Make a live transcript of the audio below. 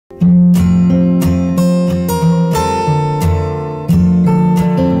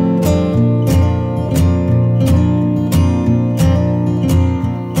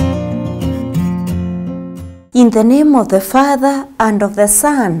In the name of the Father, and of the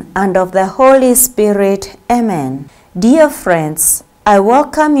Son, and of the Holy Spirit. Amen. Dear friends, I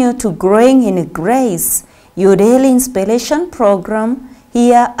welcome you to Growing in Grace, your daily inspiration program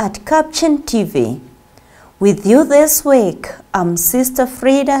here at Caption TV. With you this week, I'm Sister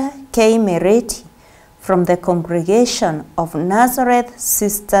Frida K. Mereti from the Congregation of Nazareth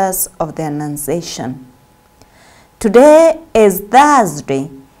Sisters of the Annunciation. Today is Thursday,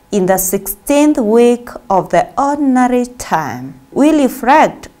 in the 16th week of the ordinary time. We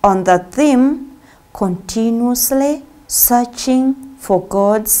reflect on the theme, continuously searching for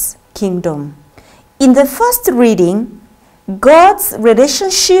God's kingdom. In the first reading, God's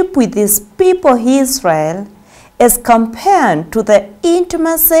relationship with his people Israel is compared to the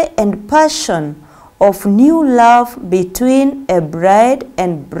intimacy and passion of new love between a bride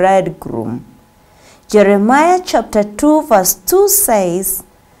and bridegroom. Jeremiah chapter 2 verse 2 says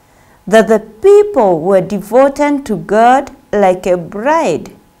that the people were devoted to God like a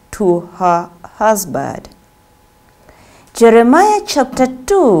bride to her husband. Jeremiah chapter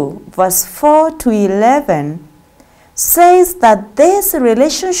 2 verse 4 to 11 says that this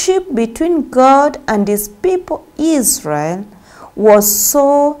relationship between God and his people Israel was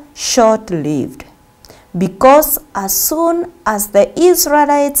so short-lived, because as soon as the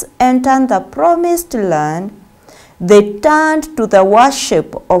Israelites entered the promised land, they turned to the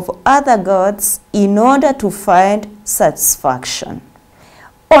worship of other gods in order to find satisfaction.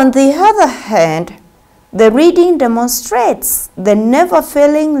 On the other hand, the reading demonstrates the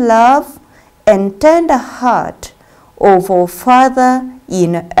never-failing love and tender heart of our Father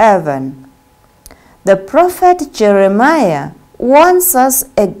in heaven. The prophet Jeremiah warns us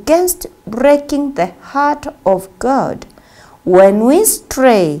against breaking the heart of God when we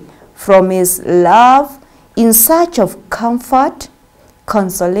stray from his love in search of comfort,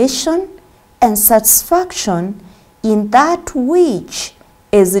 consolation, and satisfaction in that which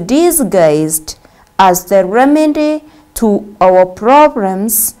is disguised as the remedy to our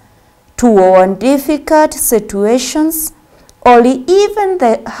problems, to our difficult situations, or even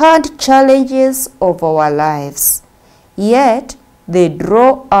the hard challenges of our lives. Yet they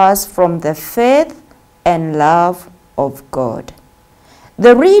draw us from the faith and love of God.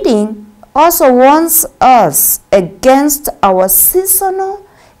 The reading also warns us against our seasonal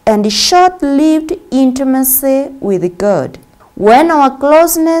and short-lived intimacy with God. When our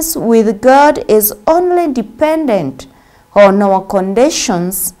closeness with God is only dependent on our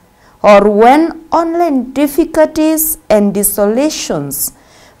conditions, or when only difficulties and desolations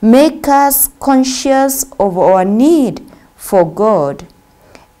make us conscious of our need for God,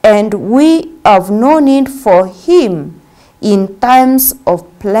 and we have no need for him in times of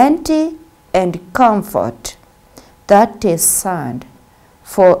plenty and comfort, that is sad,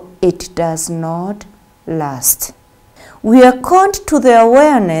 for it does not last. We are called to the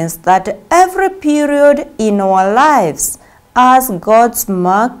awareness that every period in our lives has God's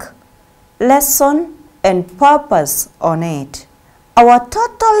mark, lesson, and purpose on it. Our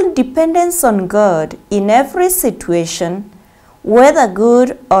total dependence on God in every situation, whether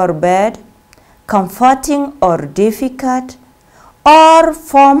good or bad, comforting or difficult, or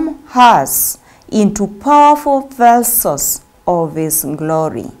form us into powerful vessels of his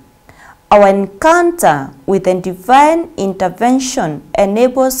glory. Our encounter with the divine intervention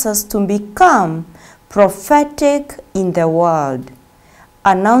enables us to become prophetic in the world,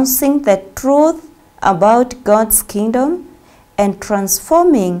 announcing the truth about God's kingdom and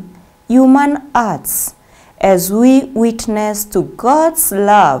transforming human hearts as we witness to God's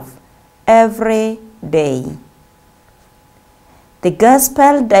love every day. The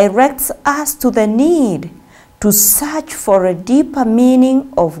gospel directs us to the need to search for a deeper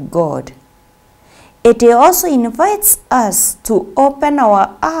meaning of God. It also invites us to open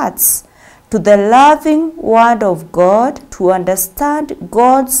our hearts to the loving Word of God, to understand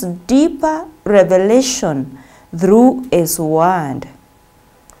God's deeper revelation through his Word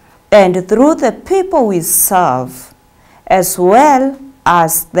and through the people we serve, as well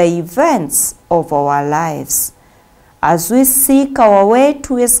as the events of our lives, as we seek our way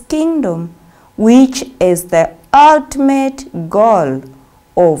to his kingdom, which is the ultimate goal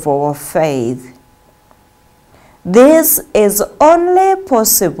of our faith. This is only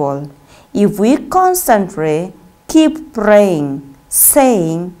possible if we constantly keep praying,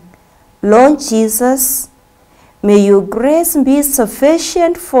 saying, Lord Jesus, may your grace be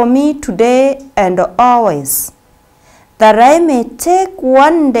sufficient for me today and always, that I may take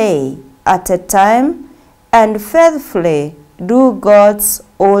one day at a time and faithfully do God's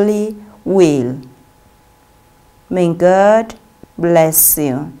holy will. May God bless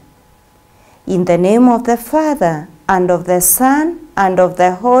you. In the name of the Father, and of the Son, and of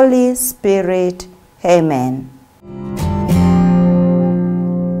the Holy Spirit. Amen.